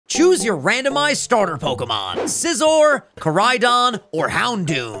Choose your randomized starter Pokemon, Scizor, Koraidon, or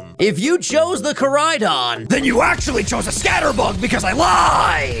Houndoom. If you chose the Koraidon, then you actually chose a Scatterbug because I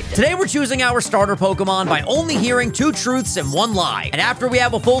lied! Today we're choosing our starter Pokemon by only hearing 2 truths and 1 lie. And after we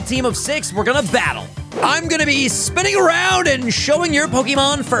have a full team of 6, we're gonna battle. I'm gonna be spinning around and showing your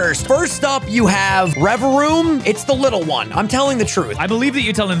Pokemon first. First up, you have Reveroom. It's the little one. I'm telling the truth. I believe that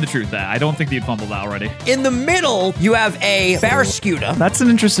you're telling the truth there. I don't think that you fumbled that already. In the middle, you have a Barraskewda. That's an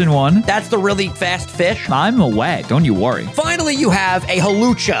interesting one. That's the really fast fish. I'm aware. Don't you worry. Finally, you have a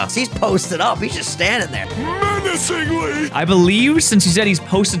Hawlucha. He's posted up. He's just standing there. Menacingly! I believe, since you said he's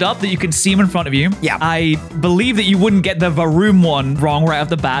posted up, that you can see him in front of you. Yeah. I believe that you wouldn't get the Varoom one wrong right off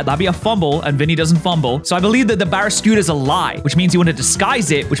the bat. That'd be a fumble, and Vinny doesn't fumble. So I believe that the Barraskewda is a lie, which means you want to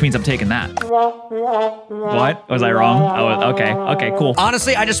disguise it, which means I'm taking that. What? Was I wrong? Oh, okay. Okay, cool.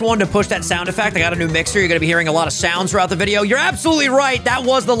 Honestly, I just wanted to push that sound effect. I got a new mixer. You're going to be hearing a lot of sounds throughout the video. You're absolutely right. That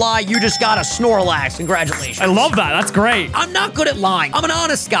was the lie. You just got a Snorlax. Congratulations. I love that. That's great. I'm not good at lying. I'm an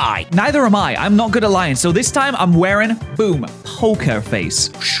honest guy. Neither am I. I'm not good at lying. So this time I'm wearing, boom, poker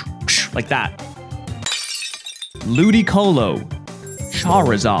face. Like that. Ludicolo.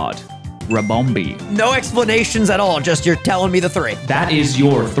 Charizard. Rabombi. No explanations at all. Just you're telling me the 3. That is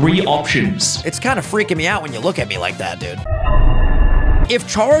your 3 options. It's kind of freaking me out when you look at me like that, dude. If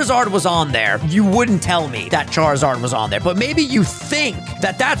Charizard was on there, you wouldn't tell me that Charizard was on there. But maybe you think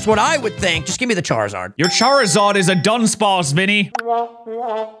that that's what I would think. Just give me the Charizard. Your Charizard is a Dunsparce, Vinny.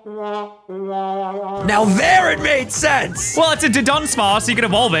 Now there it made sense. Well, it's a Dunsparce, so you can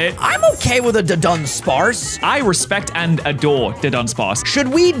evolve it. I'm okay with a Dunsparce. I respect and adore Dunsparce. Should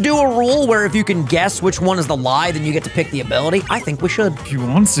we do a rule where if you can guess which one is the lie, then you get to pick the ability? I think we should. If you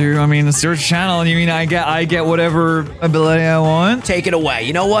want to, I mean, it's your channel. You mean I get whatever ability I want? Take it away.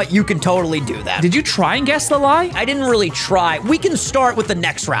 You know what? You can totally do that. Did you try and guess the lie? I didn't really try. We can start with the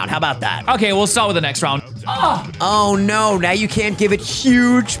next round. How about that? Okay, we'll start with the next round. Oh no, now you can't give it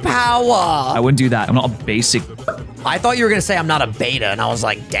huge power. I wouldn't do that. I'm not a basic. I thought you were gonna say I'm not a beta, and I was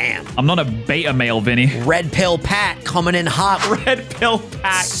like, damn. I'm not a beta male, Vinny. Red Pill Pat coming in hot. Red Pill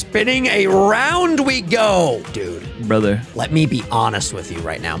Pat. Spinning a round we go. Dude. Brother. Let me be honest with you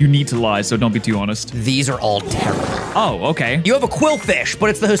right now. You need to lie, so don't be too honest. These are all terrible. Oh, okay. You have a Quillfish, but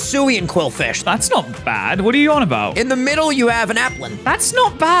it's the Hisuian Quillfish. That's not bad. What are you on about? In the middle, you have an Applin. That's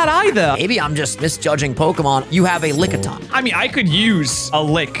not bad either. Maybe I'm just misjudging Pokemon. You have a Lickitung. I mean, I could use a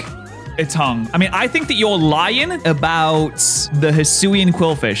lick. A tongue. I mean, I think that you're lying about the Hisuian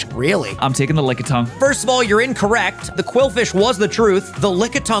Quillfish. Really? I'm taking the Lickitung. First of all, you're incorrect. The Quillfish was the truth. The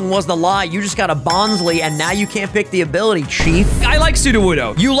Lickitung was the lie. You just got a Bonsley, and now you can't pick the ability, Chief. I like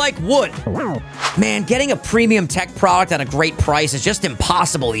Sudowoodo. You like wood. Man, getting a premium tech product at a great price is just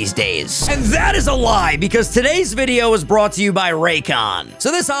impossible these days. And that is a lie, because today's video is brought to you by Raycon. So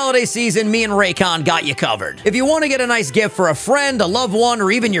this holiday season, me and Raycon got you covered. If you want to get a nice gift for a friend, a loved one,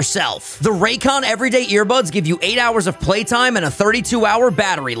 or even yourself, the Raycon Everyday Earbuds give you 8 hours of playtime and a 32-hour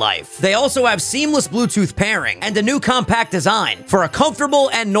battery life. They also have seamless Bluetooth pairing and a new compact design for a comfortable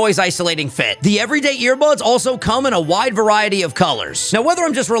and noise-isolating fit. The Everyday Earbuds also come in a wide variety of colors. Now, whether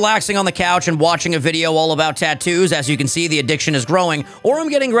I'm just relaxing on the couch and watching a video all about tattoos, as you can see, the addiction is growing, or I'm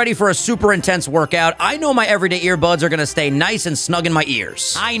getting ready for a super intense workout, I know my Everyday Earbuds are gonna stay nice and snug in my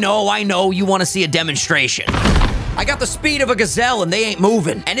ears. I know, you wanna see a demonstration. I got the speed of a gazelle and they ain't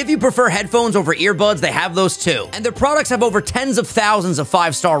moving. And if you prefer headphones over earbuds, they have those too. And their products have over tens of thousands of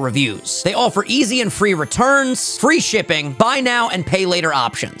 5-star reviews. They offer easy and free returns, free shipping, buy now and pay later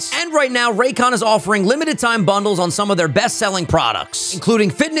options. And right now, Raycon is offering limited time bundles on some of their best-selling products, including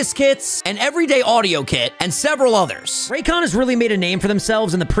fitness kits, an everyday audio kit, and several others. Raycon has really made a name for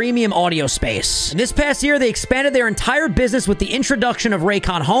themselves in the premium audio space. And this past year, they expanded their entire business with the introduction of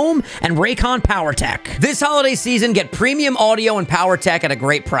Raycon Home and Raycon PowerTech. This holiday season, get premium audio and power tech at a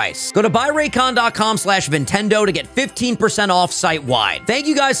great price. Go to buyraycon.com/Vintendo to get 15% off site-wide. Thank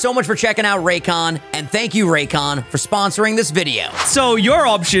you guys so much for checking out Raycon, and thank you, Raycon, for sponsoring this video. So your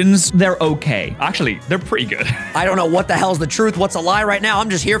options, they're okay. Actually, they're pretty good. I don't know what the hell's the truth, what's a lie right now. I'm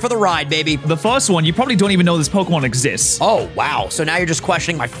just here for the ride, baby. The first one, you probably don't even know this Pokemon exists. Oh, wow. So now you're just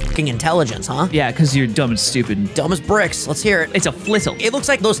questioning my fucking intelligence, huh? Yeah, because you're dumb and stupid. Dumb as bricks. Let's hear it. It's a Flittle. It looks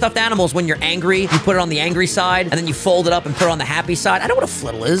like those stuffed animals when you're angry, you put it on the angry side, and then you fold it up and put it on the happy side. I know what a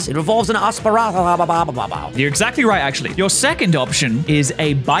Flittle is. It evolves in an Aspirata. You're exactly right, actually. Your second option is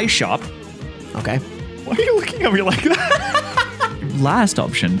a Bishop. Okay. Why are you looking at me like that? Your last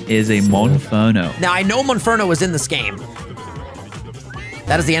option is a Monferno. Now, I know Monferno is in this game.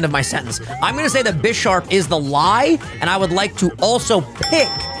 That is the end of my sentence. I'm going to say that Bisharp is the lie, and I would like to also pick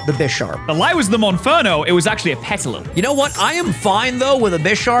the Bisharp. The lie was the Monferno. It was actually a Petalil. You know what? I am fine, though, with a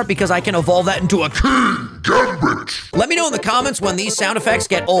Bisharp because I can evolve that into a Gambit. Let me know in the comments when these sound effects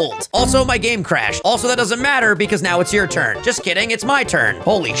get old. Also, my game crashed. Also, that doesn't matter because now it's your turn. Just kidding, it's my turn.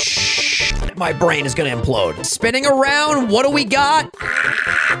 Holy shit, my brain is gonna implode. Spinning around, what do we got?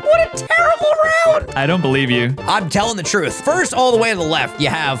 What a terrible round. I don't believe you. I'm telling the truth. First, all the way to the left, you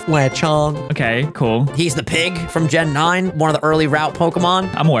have Lechonk. Okay, cool. He's the pig from Gen 9, one of the early route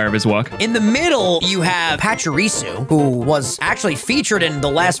Pokemon. I'm aware of his work. In the middle, you have Patterrz, who was actually featured in the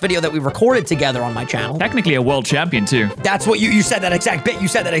last video that we recorded together on my channel. Technically a world champion, too. That's what you said that exact bit. You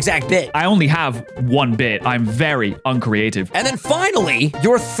said that exact bit. I only have one bit. I'm very uncreative. And then finally,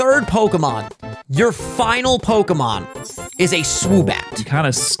 your third Pokemon, your final Pokemon is a Swoobat. You kind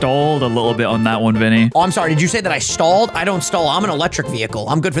of stalled a little bit on that one, Vinny. Oh, I'm sorry. Did you say that I stalled? I don't stall. I'm an electric vehicle.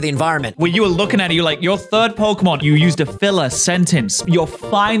 I'm good for the environment. When you were looking at it, you're like, your third Pokemon, you used a filler sentence. Your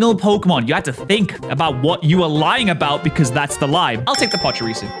final Pokemon, you had to think about what you were lying about because that's the lie. I'll take the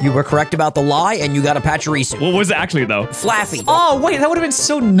Patterrz. You were correct about the lie, and you got a Patterrz. What was it actually, though? Flaffy. Oh, wait, that would have been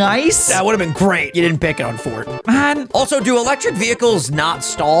so nice. That would have been great. You didn't pick it on Fort. Man. Also, do electric vehicles not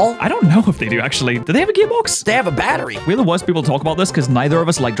stall? I don't know if they do, actually. Do they have a gearbox? They have a battery. We're the worst people to talk about this because neither of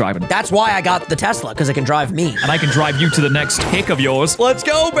us like driving. That's why I got the Tesla, because it can drive me. And I can drive you to the next pick of yours. Let's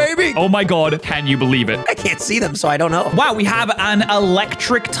go, baby. Oh my god, can you believe it? I can't see them, so I don't know. Wow, we have an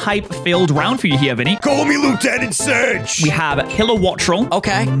electric type filled round for you here, Vinny. Call me Lieutenant Surge. We have Kilowattrel.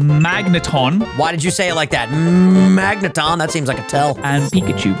 Okay. Magneton. Why did you say it like that? Magneton, that seems like a tell. And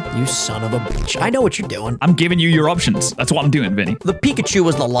Pikachu. You son of a bitch. I know what you're doing. I'm giving you your options. That's what I'm doing, Vinny. The Pikachu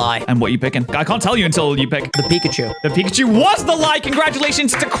was the lie. And what you picking? I can't tell you until you pick. The Pikachu. The Pikachu was the lie.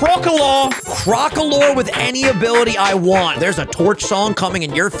 Congratulations to Crocalor. Crocalor with any ability I want. There's a Torch song coming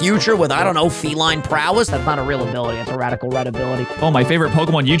in your future with, I don't know, feline prowess. That's not a real ability. It's a Radical Red ability. Oh, my favorite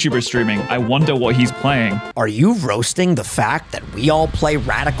Pokemon YouTuber streaming. I wonder what he's playing. Are you roasting the fact that we all play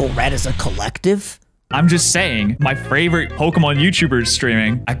Radical Red as a collective? I'm just saying, my favorite Pokemon YouTuber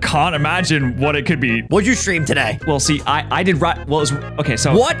streaming. I can't imagine what it could be. What'd you stream today? Well, see, I did well, it was, okay,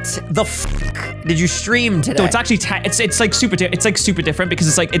 so. What the f did you stream today? So it's actually, it's like super different because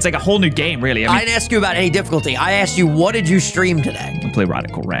it's like a whole new game, really. I didn't ask you about any difficulty. I asked you, what did you stream today? I play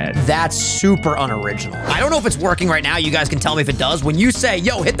Radical Red. That's super unoriginal. I don't know if it's working right now. You guys can tell me if it does. When you say,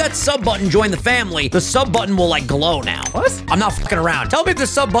 yo, hit that sub button, join the family, the sub button will like glow now. What? I'm not fucking around. Tell me if the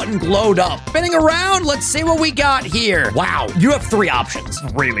sub button glowed up. Spinning around, let's see what we got here. Wow, you have 3 options.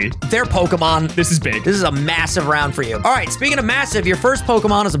 Really? They're Pokemon. This is big. This is a massive round for you. All right, speaking of massive, your first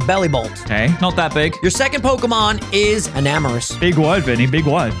Pokemon is a Bellybolt. Okay, not that big. Your second Pokemon is an Amoris. Big word, Vinny, big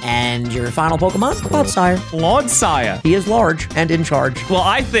word. And your final Pokemon? Clodsire. Clodsire. He is large and in charge. Well,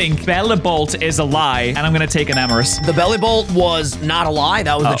 I think Bellibolt is a lie, and I'm gonna take an Amoris. The Bellybolt was not a lie.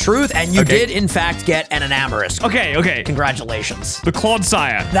 That was the truth, and you did, in fact, get an Amoris. Okay. Congratulations. The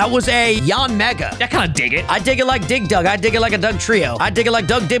Clodsire. That was a Yon Mega. I kind of dig it. I dig it like Dig Dug. I dig it like a Doug Trio. I dig it like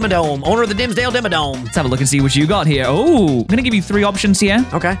Doug Dimmadome, owner of the Dimsdale Dimmadome. Let's have a look and see what you got here. Oh, I'm gonna give you 3 options here.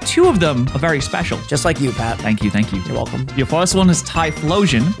 Okay. 2 of them are very special. Just like you, Pat. Thank you. You're welcome. Your first one is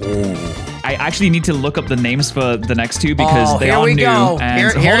Typhlosion. Ooh. I actually need to look up the names for the next 2 because they are new. Go. And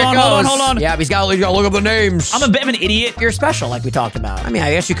here it goes. Hold on. Yeah, he's got to look up the names. I'm a bit of an idiot. You're special, like we talked about. I mean,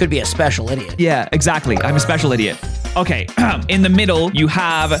 I guess you could be a special idiot. Yeah, exactly. I'm a special idiot. Okay, in the middle, you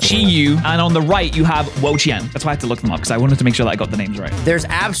have Chi-Yu, and on the right, you have Wo-Chien. That's why I had to look them up, because I wanted to make sure that I got the names right. There's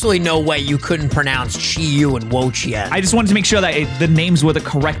absolutely no way you couldn't pronounce Chi-Yu and Wo-Chien. I just wanted to make sure that the names were the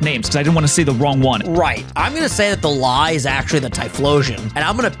correct names, because I didn't want to say the wrong one. Right. I'm going to say that the lie is actually the Typhlosion, and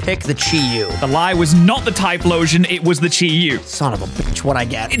I'm going to pick the Chi-Yu. The lie was not the Typhlosion, it was the Chi-Yu. Son of a bitch, what'd I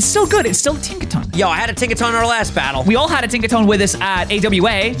get? It's still good. It's still a Tinkaton. Yo, I had a Tinkaton in our last battle. We all had a Tinkaton with us at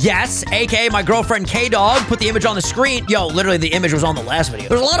AWA. Yes, aka my girlfriend K-Dog put the image on the screen. Yo, literally the image was on the last video.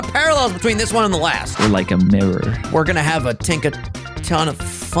 There's a lot of parallels between this one and the last. We're like a mirror. We're gonna have a Tinkaton of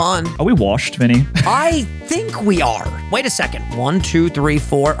fun. Are we washed, Vinny? I think we are. Wait a second. 1, 2, 3,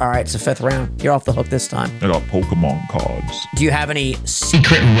 4. All right, it's the 5th round. You're off the hook this time. I got Pokemon cards. Do you have any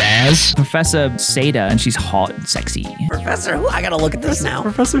secret rares? Professor Seda, and she's hot and sexy. Professor who? I gotta look at this now.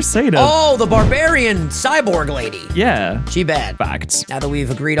 Professor Seda. Oh, the barbarian cyborg lady. Yeah. She bad. Facts. Now that we've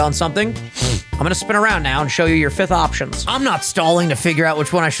agreed on something, I'm gonna spin around now and show you your 5th options. I'm not stalling to figure out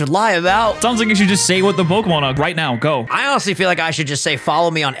which one I should lie about. Sounds like you should just say what the Pokemon are right now. Go. I honestly feel like I should just say follow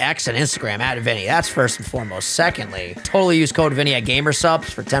me on X and Instagram at Vinny. That's first and foremost. Secondly, totally use code Vinny at GamerSupps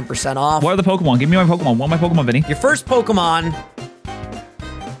for 10% off. What are the Pokemon? Give me my Pokemon. What are my Pokemon, Vinny? Your first Pokemon,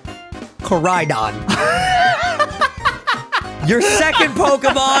 Koraidon. Your second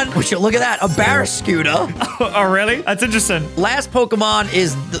Pokemon, would you look at that, a Barraskewda. Oh, really? That's interesting. Last Pokemon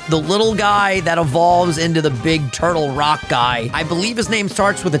is the little guy that evolves into the big turtle rock guy. I believe his name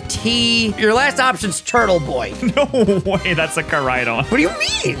starts with a T. Your last option's Turtle Boy. No way, that's a Koraidon. What do you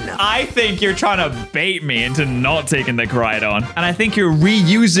mean? I think you're trying to bait me into not taking the Koraidon. And I think you're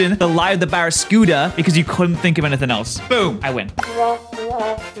reusing the lie of the Barraskewda because you couldn't think of anything else. Boom, I win.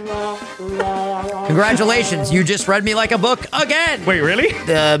 Congratulations, you just read me like a book again. Wait, really?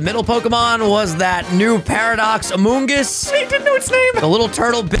 The middle Pokemon was that new Paradox Amoonguss. I didn't know its name. The little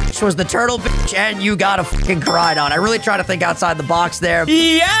turtle bitch was the turtle bitch, and you got a fucking Koraidon. I really try to think outside the box there.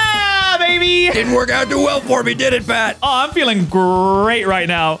 Yeah, baby. Didn't work out too well for me, did it, Pat? Oh, I'm feeling great right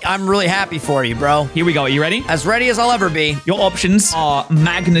now. I'm really happy for you, bro. Here we go. Are you ready? As ready as I'll ever be. Your options are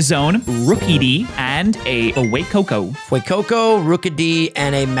Magnezone, Rookidee, and a Fuecoco. Fuecoco, Rookidee,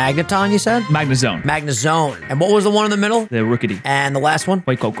 and a Magneton, you said? Magnezone. Magnezone. And what was the one in the middle? The Rookidee. And the last one?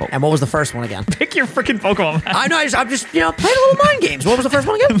 Fuecoco. And what was the first one again? Pick your freaking Pokemon, man. I know, I'm just, playing a little mind games. What was the first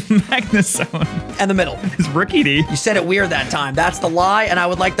one again? Magnezone. And the middle. It's Rookidee. You said it weird that time. That's the lie, and I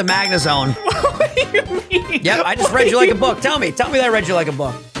would like the Magnezone. What do you mean? Yep, I just read you like a book. Tell me that I read you like a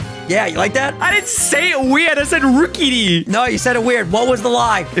book. Yeah, you like that? I didn't say it weird. I said Rookidee. No, you said it weird. What was the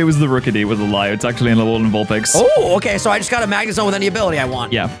lie? It was the Rookidee was a lie. It's actually in the Golden Vulpix. Oh, okay, so I just got a Magnezone with any ability I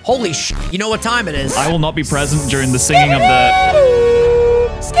want. Yeah. Holy sh! You know what time it is? I will not be present during the singing of the...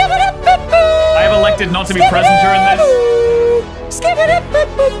 I have elected not to be present during this.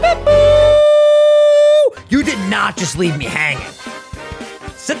 You did not just leave me hanging.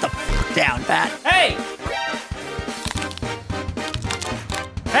 Sit the f down, Pat. Hey!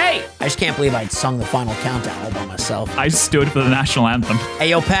 Hey! I just can't believe I'd sung the final countdown all by myself. I stood for the national anthem. Hey,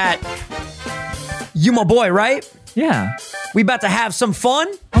 yo, Pat. You my boy, right? Yeah. We about to have some fun?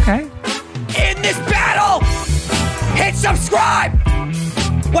 Okay. In this battle! Hit subscribe!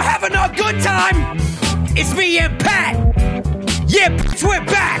 We're having a good time! It's me and Pat! Yeah, bitch, we're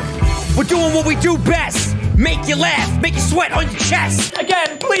back! We're doing what we do best! Make you laugh, make you sweat on your chest!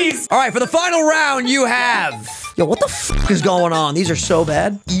 Again, please! Alright, for the final round, you have... Yo, what the f is going on? These are so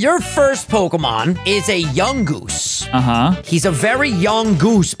bad. Your first Pokemon is a young goose. Uh-huh. He's a very young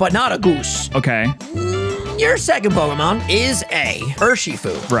goose, but not a goose. Okay. Your second Pokemon is a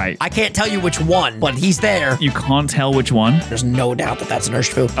Urshifu. Right. I can't tell you which one, but he's there. You can't tell which one? There's no doubt that that's an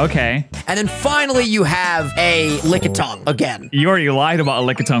Urshifu. Okay. And then finally, you have a Lickitung again. You already lied about a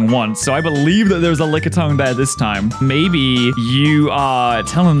Lickitung once, so I believe that there's a Lickitung there this time. Maybe you are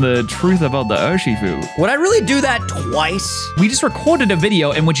telling the truth about the Urshifu. Would I really do that twice? We just recorded a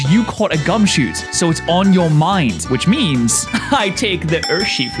video in which you caught a gumshoot, so it's on your mind, which means I take the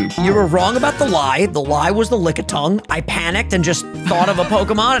Urshifu. You were wrong about the lie. The lie was the Lickitung. I panicked and just thought of a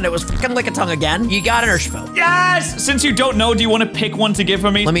Pokemon, and it was fucking Lickitung again. You got an Urshifu. Yes! Since you don't know, do you want to pick one to give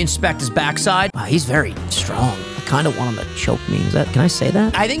for me? Let me inspect his backside. Wow, he's very strong. I kind of want him to choke me. Can I say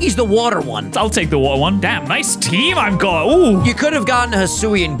that? I think he's the water one. I'll take the water one. Damn, nice team I've got. Ooh. You could have gotten a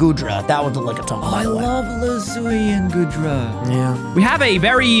Hisui and Gudra. That was the Lickitung. I love Hisui and Gudra. Yeah. We have a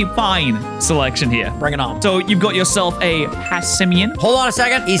very fine selection here. Bring it on. So you've got yourself a Passimian. Hold on a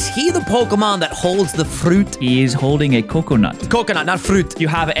second. Is he the Pokemon that holds the fruit? He is holding a coconut. Coconut, not fruit. You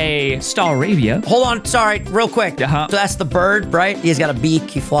have a Staravia. Hold on, sorry, real quick. Uh-huh. So that's the bird, right? He's got a beak,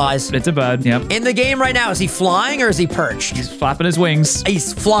 he flies. It's a bird, yep. In the game right now, is he flying or is he perched? He's flapping his wings.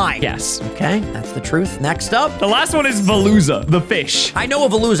 He's flying. Yes. Okay, that's the truth. Next up. The last one is Veluza, the fish. I know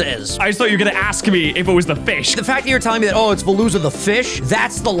what Veluza is. I just thought you were going to ask me if it was the fish. The fact that you're telling me that, oh, it's Veluza the fish,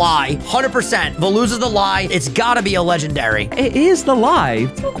 that's the lie. 100%. Veluza's the lie. It's gotta be a legendary. It is the lie.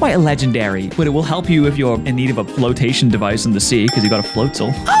 It's not quite a legendary, but it will help you if you're in need of a flotation device in the sea, because you got a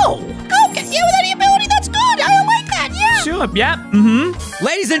floatzel. Oh, okay. Yeah, with any ability, that's good. I like that, yeah. Sure, yeah, mm-hmm.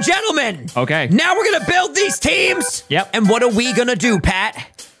 Ladies and gentlemen. Okay. Now we're gonna build these teams. Yep. And what are we gonna do, Pat?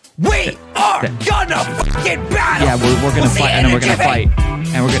 We are gonna fucking battle. Yeah, we're gonna fight, and then we're gonna fight,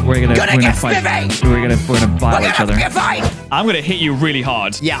 and we're gonna fight. We're gonna battle each other. I'm gonna hit you really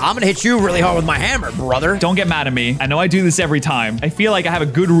hard. Yeah, I'm gonna hit you really hard with my hammer, brother. Don't get mad at me. I know I do this every time. I feel like I have a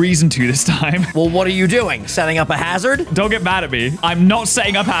good reason to this time. Well, what are you doing? Setting up a hazard? Don't get mad at me. I'm not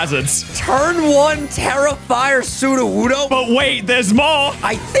setting up hazards. Turn 1, Terra Fire Sudowoodo. But wait, there's more.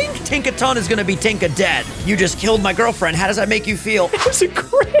 I think Tinkaton is gonna be Tinka dead. You just killed my girlfriend. How does that make you feel? It was a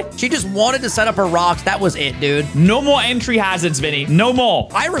crit. She just wanted to set up her rocks. That was it, dude. No more entry hazards, Vinny. No more. more.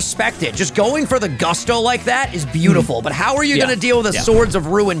 I respect it. Just going for the gusto like that is beautiful. But how are you Yeah. going to deal with a Swords of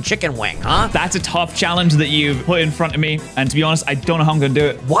Ruin chicken wing, huh? That's a tough challenge that you've put in front of me. And to be honest, I don't know how I'm going to do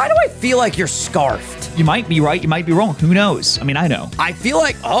it. Why do I feel like you're scarfed? You might be right. You might be wrong. Who knows? I mean, I know. I feel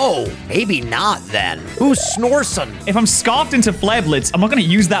like, oh, maybe not then. Who's snorsing? If I'm scarfed into flare blitz, I'm not going to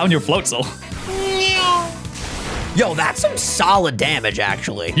use that on your floatzel. Yo, that's some solid damage,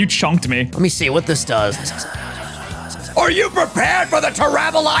 actually. You chunked me. Let me see what this does. Are you prepared for the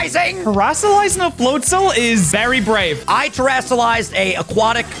terrabolizing? Terrassalizing a floatzel is very brave. I terrassalized a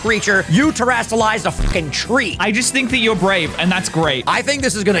aquatic creature. You terrassalized a fucking tree. I just think that you're brave, and that's great. I think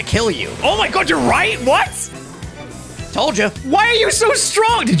this is gonna kill you. Oh my god, you're right? What? Told you. Why are you so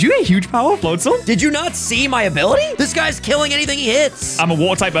strong? Did you get huge power, floatzel? Did you not see my ability? This guy's killing anything he hits. I'm a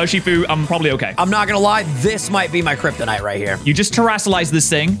water-type Urshifu. I'm probably okay. I'm not gonna lie, this might be my kryptonite right here. You just terrassalized this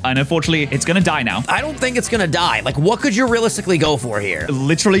thing, and unfortunately, it's gonna die now. I don't think it's gonna die. Like, what could you realistically go for here?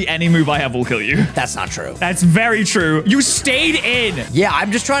 Literally any move I have will kill you. That's not true. That's very true. You stayed in. Yeah,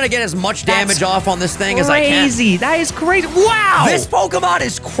 I'm just trying to get as much damage off on this thing as I can. Crazy. That is crazy. Wow. This Pokemon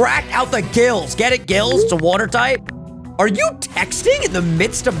is cracked out the gills. Get it, gills? It's a water type. Are you texting in the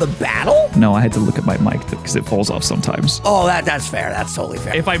midst of the battle? No, I had to look at my mic because it falls off sometimes. Oh, that's fair. That's totally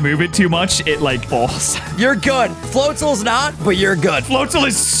fair. If I move it too much, it like falls. You're good. Floatzel's not, but you're good. Floatzel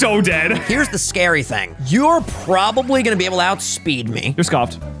is so dead. Here's the scary thing. You're probably gonna be able to outspeed me. You're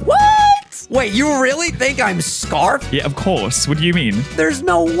scarfed. What? Wait, you really think I'm scarfed? Yeah, of course. What do you mean? There's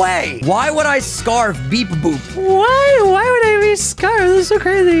no way. Why would I scarf Beep Boop? Why would I be scarfed? This is so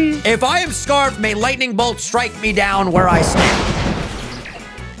crazy. If I am scarfed, may lightning bolt strike me down where I stand.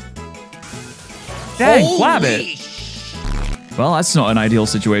 Dang, Holy flab it. Well, that's not an ideal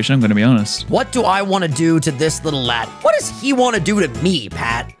situation, I'm gonna be honest. What do I want to do to this little lad? What does he want to do to me,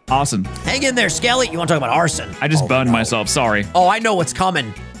 Pat? Awesome. Hang in there, Skelly. You want to talk about arson? I just burned myself, sorry. Oh, I know what's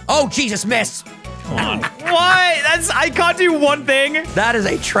coming. Oh, Jesus, miss. Come on. What? I can't do one thing. That is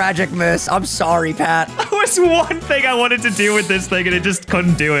a tragic miss. I'm sorry, Pat. That was one thing I wanted to do with this thing and it just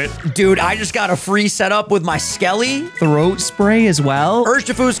couldn't do it. Dude, I just got a free setup with my Skelly. Throat spray as well?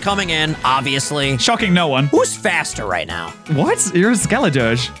 Urshifu's coming in, obviously. Shocking no one. Who's faster right now? What? You're a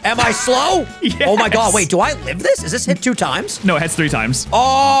Skeledirge. Am I slow? Yes. Oh my god, wait, do I live this? Is this hit 2 times? No, it hits 3 times.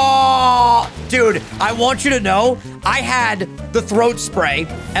 Oh, dude, I want you to know, I had the throat spray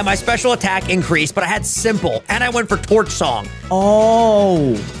and my special attack increased, but I had simple and I went for torch song.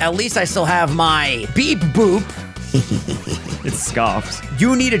 Oh. At least I still have my beep boop. It's scarfed.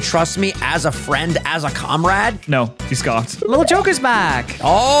 You need to trust me as a friend, as a comrade. No, he's scarfed. Little Joker's back.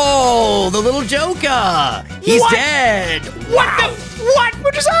 Oh, the little Joker. He's What? dead. What?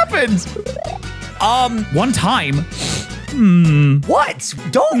 What just happened? One time. What?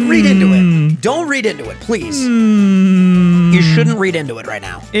 Don't read into it. Don't read into it, please. You shouldn't read into it right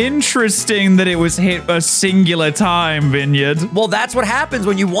now. Interesting that it was hit a singular time, Vineyard. Well, that's what happens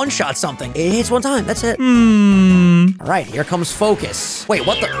when you one-shot something. It hits one time. That's it. All right, here comes focus. Wait,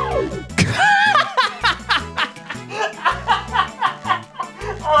 what the?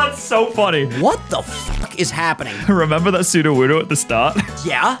 Oh, that's so funny. What the fuck is happening? Remember that Sudowoodo at the start?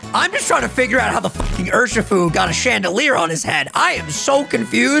 Yeah? I'm just trying to figure out how the fucking Urshifu got a chandelier on his head. I am so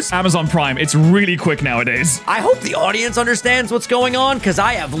confused. Amazon Prime, it's really quick nowadays. I hope the audience understands what's going on, because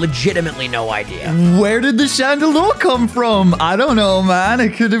I have legitimately no idea. Where did the chandelier come from? I don't know, man.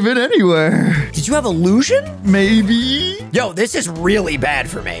 It could have been anywhere. Did you have illusion? Maybe. Yo, this is really bad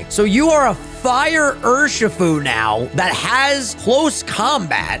for me. So you are a fire Urshifu now that has close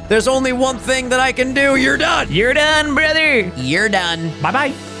combat. There's only one thing that I can do. You're done. You're done, brother. You're done. Bye-bye.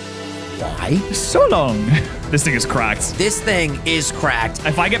 Why? So long. This thing is cracked. This thing is cracked.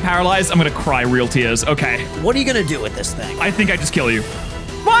 If I get paralyzed, I'm gonna cry real tears. Okay. What are you gonna do with this thing? I think I just kill you.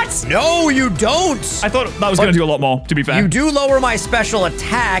 What? No, you don't. I thought that was gonna do a lot more, to be fair. You do lower my special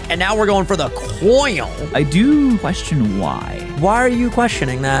attack, and now we're going for the coil. I do question why. Why are you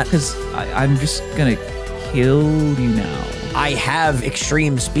questioning that? Because I'm just gonna kill you now. I have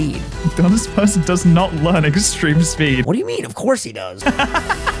extreme speed. This person does not learn extreme speed. What do you mean? Of course he does.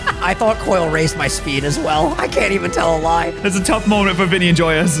 I thought Coil raised my speed as well. I can't even tell a lie. It's a tough moment for Vinny and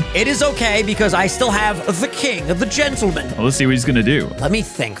Joyous. It is okay because I still have the king, the gentleman. Well, let's see what he's gonna do. Let me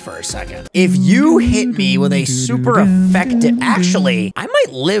think for a second. If you hit me with a super effective... Actually, I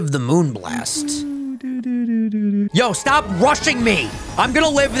might live the Moonblast. Yo, stop rushing me. I'm gonna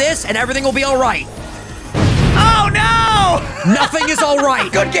live this and everything will be all right. Oh no! Nothing is all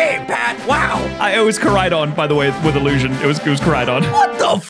right. Good game, Pat. Wow. It was Koraidon, by the way, with illusion. It was Koraidon. What the